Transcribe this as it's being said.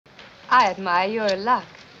I admire your luck,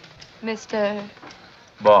 Mr.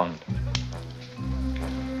 Bond.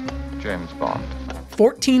 James Bond.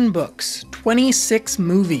 14 books, 26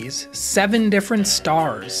 movies, 7 different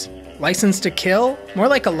stars. License to Kill? More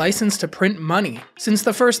like a license to print money. Since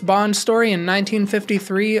the first Bond story in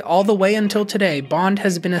 1953, all the way until today, Bond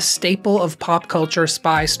has been a staple of pop culture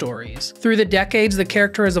spy stories. Through the decades, the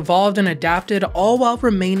character has evolved and adapted, all while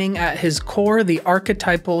remaining at his core the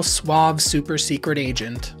archetypal, suave, super secret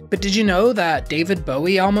agent. But did you know that David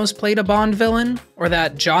Bowie almost played a Bond villain? Or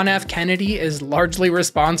that John F. Kennedy is largely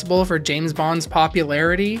responsible for James Bond's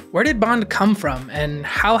popularity? Where did Bond come from, and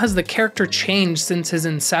how has the character changed since his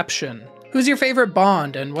inception? Who's your favorite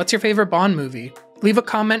Bond, and what's your favorite Bond movie? Leave a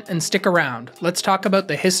comment and stick around. Let's talk about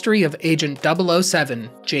the history of Agent 007,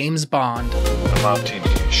 James Bond. A martini,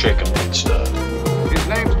 shaken and stirred. His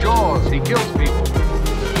name's Jaws. He kills people.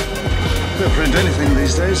 Don't print anything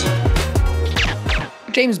these days.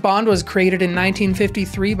 James Bond was created in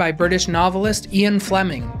 1953 by British novelist Ian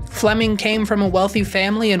Fleming. Fleming came from a wealthy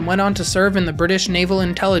family and went on to serve in the British Naval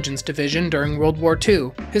Intelligence Division during World War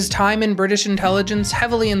II. His time in British intelligence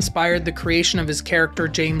heavily inspired the creation of his character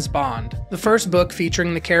James Bond. The first book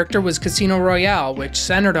featuring the character was Casino Royale, which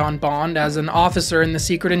centered on Bond as an officer in the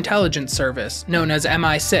Secret Intelligence Service, known as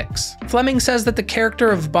MI6. Fleming says that the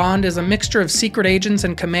character of Bond is a mixture of secret agents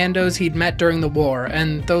and commandos he'd met during the war,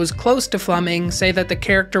 and those close to Fleming say that the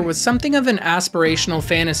character was something of an aspirational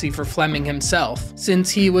fantasy for Fleming himself, since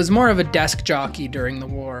he was more of a desk jockey during the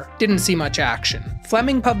war. Didn't see much action.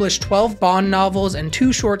 Fleming published 12 Bond novels and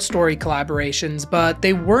 2 short story collaborations, but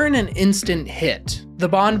they weren't an instant hit. The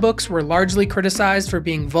Bond books were largely criticized for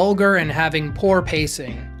being vulgar and having poor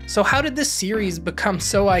pacing. So how did this series become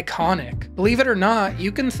so iconic? Believe it or not,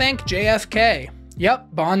 you can thank JFK. Yep,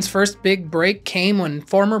 Bond's first big break came when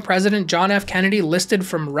former President John F. Kennedy listed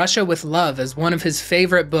From Russia with Love as one of his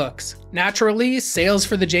favorite books. Naturally, sales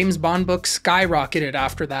for the James Bond books skyrocketed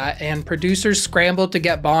after that, and producers scrambled to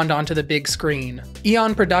get Bond onto the big screen.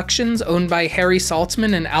 Eon Productions, owned by Harry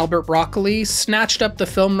Saltzman and Albert Broccoli, snatched up the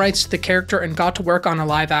film rights to the character and got to work on a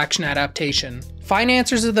live-action adaptation.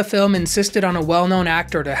 Financiers of the film insisted on a well-known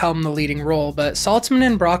actor to helm the leading role, but Saltzman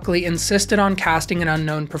and Broccoli insisted on casting an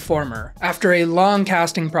unknown performer. After a long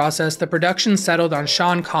casting process, the production settled on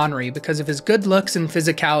Sean Connery because of his good looks and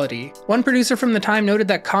physicality. One producer from the time noted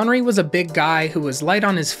that Connery was a big guy who was light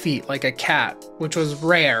on his feet like a cat, which was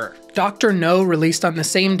rare. Dr. No released on the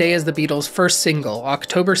same day as the Beatles' first single,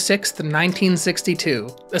 October 6th, 1962.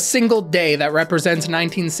 A single day that represents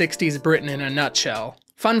 1960s Britain in a nutshell.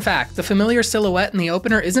 Fun fact, the familiar silhouette in the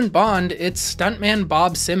opener isn't Bond, it's stuntman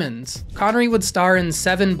Bob Simmons. Connery would star in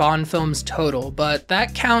 7 Bond films total, but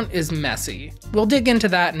that count is messy. We'll dig into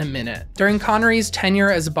that in a minute. During Connery's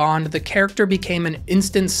tenure as Bond, the character became an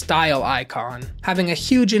instant style icon, having a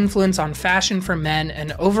huge influence on fashion for men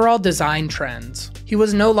and overall design trends. He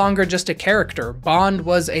was no longer just a character, Bond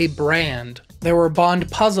was a brand. There were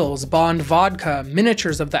Bond puzzles, Bond vodka,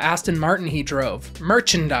 miniatures of the Aston Martin he drove,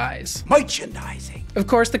 merchandise. Merchandising. Of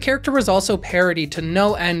course, the character was also parodied to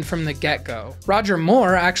no end from the get-go. Roger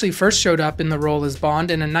Moore actually first showed up in the role as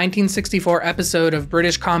Bond in a 1964 episode of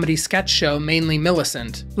British comedy sketch show Mainly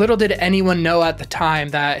Millicent. Little did anyone know at the time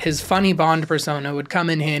that his funny Bond persona would come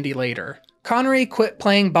in handy later. Connery quit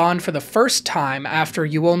playing Bond for the first time after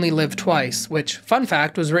You Only Live Twice, which, fun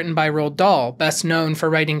fact, was written by Roald Dahl, best known for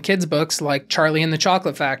writing kids' books like Charlie and the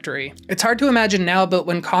Chocolate Factory. It's hard to imagine now, but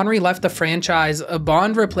when Connery left the franchise, a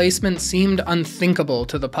Bond replacement seemed unthinkable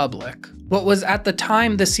to the public. What was at the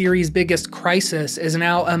time the series' biggest crisis is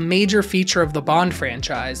now a major feature of the Bond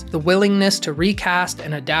franchise, the willingness to recast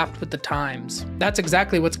and adapt with the times. That's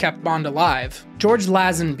exactly what's kept Bond alive. George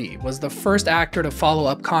Lazenby was the first actor to follow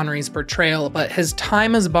up Connery's portrayal, but his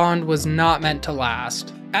time as Bond was not meant to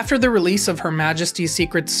last. After the release of Her Majesty's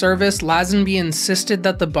Secret Service, Lazenby insisted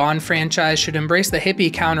that the Bond franchise should embrace the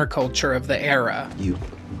hippie counterculture of the era.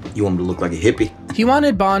 You want me to look like a hippie? He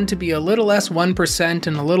wanted Bond to be a little less 1%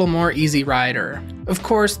 and a little more easy rider. Of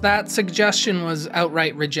course, that suggestion was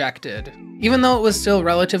outright rejected. Even though it was still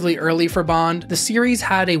relatively early for Bond, the series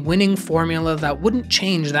had a winning formula that wouldn't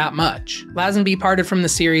change that much. Lazenby parted from the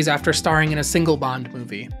series after starring in a single Bond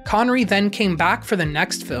movie. Connery then came back for the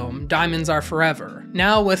next film, Diamonds Are Forever,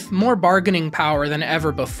 now with more bargaining power than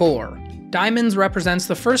ever before. Diamonds represents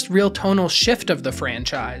the first real tonal shift of the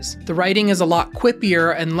franchise. The writing is a lot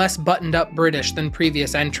quippier and less buttoned up British than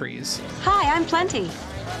previous entries. Hi, I'm Plenty.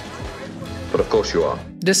 But of course you are.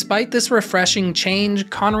 Despite this refreshing change,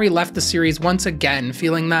 Connery left the series once again,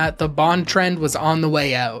 feeling that the Bond trend was on the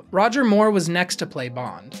way out. Roger Moore was next to play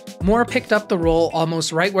Bond. Moore picked up the role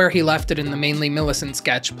almost right where he left it in the Mainly Millicent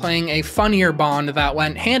sketch, playing a funnier Bond that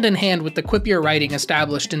went hand in hand with the quippier writing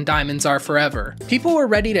established in Diamonds Are Forever. People were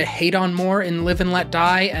ready to hate on Moore in Live and Let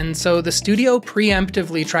Die, and so the studio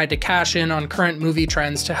preemptively tried to cash in on current movie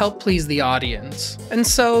trends to help please the audience. And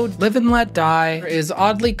so, Live and Let Die is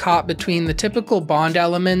oddly caught between the typical Bond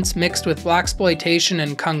elements mixed with blaxploitation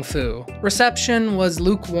and kung fu. Reception was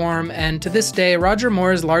lukewarm, and to this day, Roger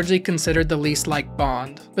Moore is largely considered the least liked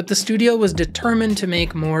Bond. But the studio was determined to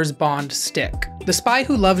make Moore's Bond stick. The Spy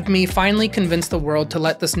Who Loved Me finally convinced the world to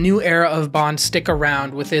let this new era of Bond stick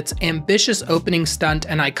around with its ambitious opening stunt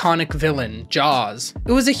and iconic villain, Jaws.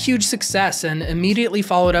 It was a huge success and immediately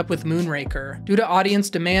followed up with Moonraker. Due to audience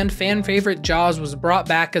demand, fan favorite Jaws was brought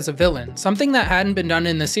back as a villain, something that hadn't been done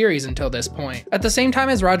in the series until this point. At the same time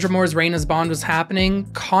as Roger Moore's reign as Bond was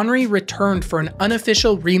happening, Connery returned for an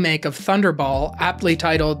unofficial remake of Thunderball, aptly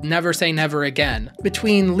titled Never Say Never Again.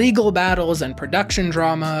 Between legal battles and production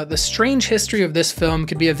drama, the strange history of this film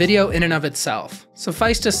could be a video in and of itself.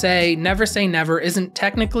 Suffice to say, Never Say Never isn't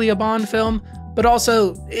technically a Bond film, but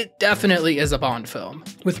also, it definitely is a Bond film.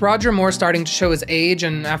 With Roger Moore starting to show his age,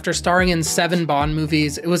 and after starring in 7 Bond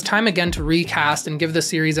movies, it was time again to recast and give the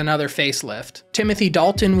series another facelift. Timothy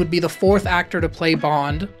Dalton would be the 4th actor to play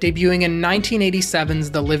Bond, debuting in 1987's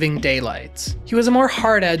The Living Daylights. He was a more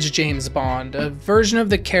hard-edged James Bond, a version of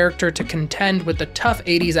the character to contend with the tough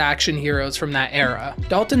 80s action heroes from that era.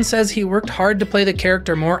 Dalton says he worked hard to play the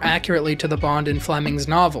character more accurately to the Bond in Fleming's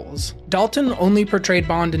novels. Dalton only portrayed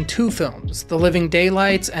Bond in 2 films, The Living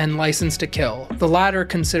Daylights and License to Kill, the latter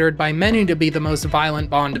considered by many to be the most violent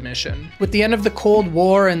Bond mission. With the end of the Cold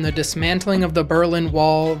War and the dismantling of the Berlin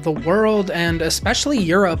Wall, the world, and especially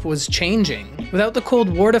Europe, was changing. Without the Cold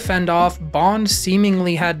War to fend off, Bond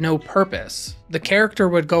seemingly had no purpose. The character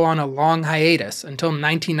would go on a long hiatus until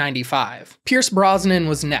 1995. Pierce Brosnan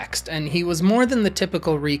was next, and he was more than the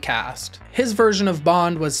typical recast. His version of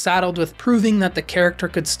Bond was saddled with proving that the character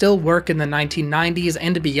could still work in the 1990s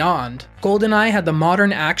and beyond. GoldenEye had the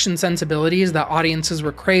modern action sensibilities that audiences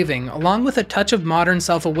were craving, along with a touch of modern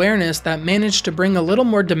self-awareness that managed to bring a little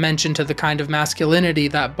more dimension to the kind of masculinity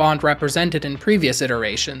that Bond represented in previous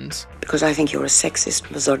iterations. Because I think you're a sexist,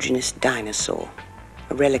 misogynist dinosaur,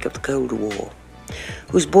 a relic of the Cold War,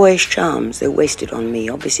 whose boyish charms, though wasted on me,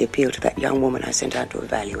 obviously appeal to that young woman I sent out to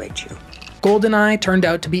evaluate you. GoldenEye turned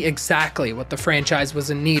out to be exactly what the franchise was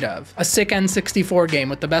in need of. A sick N64 game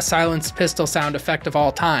with the best silenced pistol sound effect of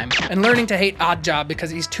all time, and learning to hate Oddjob because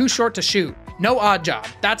he's too short to shoot. No Oddjob,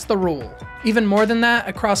 that's the rule. Even more than that,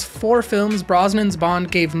 across 4 films, Brosnan's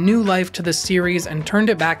Bond gave new life to the series and turned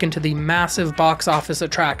it back into the massive box office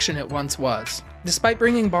attraction it once was. Despite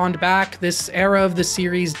bringing Bond back, this era of the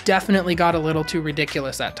series definitely got a little too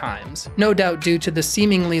ridiculous at times. No doubt due to the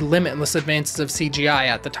seemingly limitless advances of CGI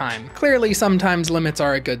at the time. Clearly, sometimes limits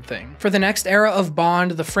are a good thing. For the next era of Bond,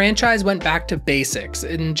 the franchise went back to basics,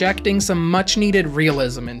 injecting some much-needed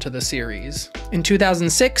realism into the series. In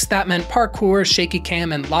 2006, that meant parkour, shaky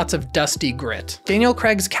cam, and lots of dusty grit. Daniel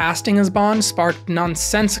Craig's casting as Bond sparked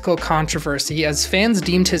nonsensical controversy as fans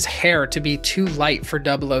deemed his hair to be too light for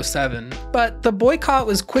 007. But the boycott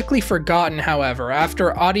was quickly forgotten, however,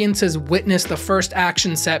 after audiences witnessed the first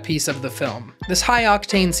action set piece of the film. This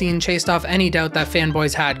high-octane scene chased off any doubt that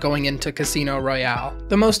fanboys had going into Casino Royale.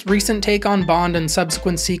 The most recent take on Bond and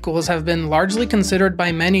subsequent sequels have been largely considered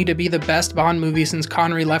by many to be the best Bond movie since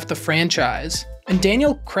Connery left the franchise. And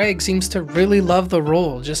Daniel Craig seems to really love the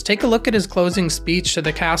role. Just take a look at his closing speech to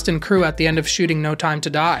the cast and crew at the end of shooting No Time to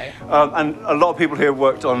Die. And a lot of people here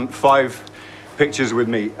worked on 5 pictures with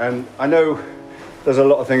me, and I know there's a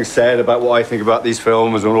lot of things said about what I think about these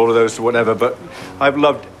films and all of those whatever, but I've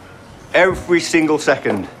loved every single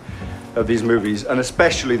second of these movies, and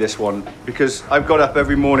especially this one, because I've got up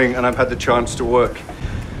every morning and I've had the chance to work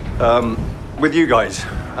with you guys,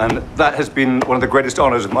 and that has been one of the greatest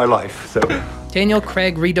honors of my life. So Daniel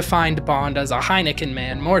Craig redefined Bond as a Heineken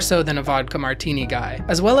man, more so than a vodka martini guy,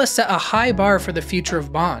 as well as set a high bar for the future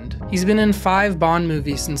of Bond. He's been in 5 Bond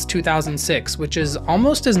movies since 2006, which is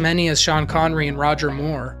almost as many as Sean Connery and Roger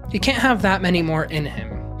Moore. He can't have that many more in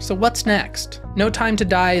him. So what's next? No Time to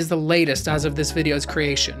Die is the latest as of this video's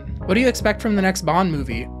creation. What do you expect from the next Bond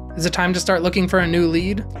movie? Is it time to start looking for a new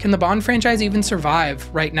lead? Can the Bond franchise even survive,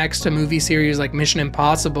 right next to movie series like Mission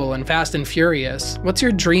Impossible and Fast and Furious? What's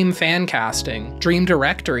your dream fan casting? Dream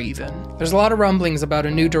director even? There's a lot of rumblings about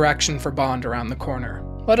a new direction for Bond around the corner.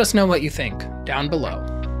 Let us know what you think, down below.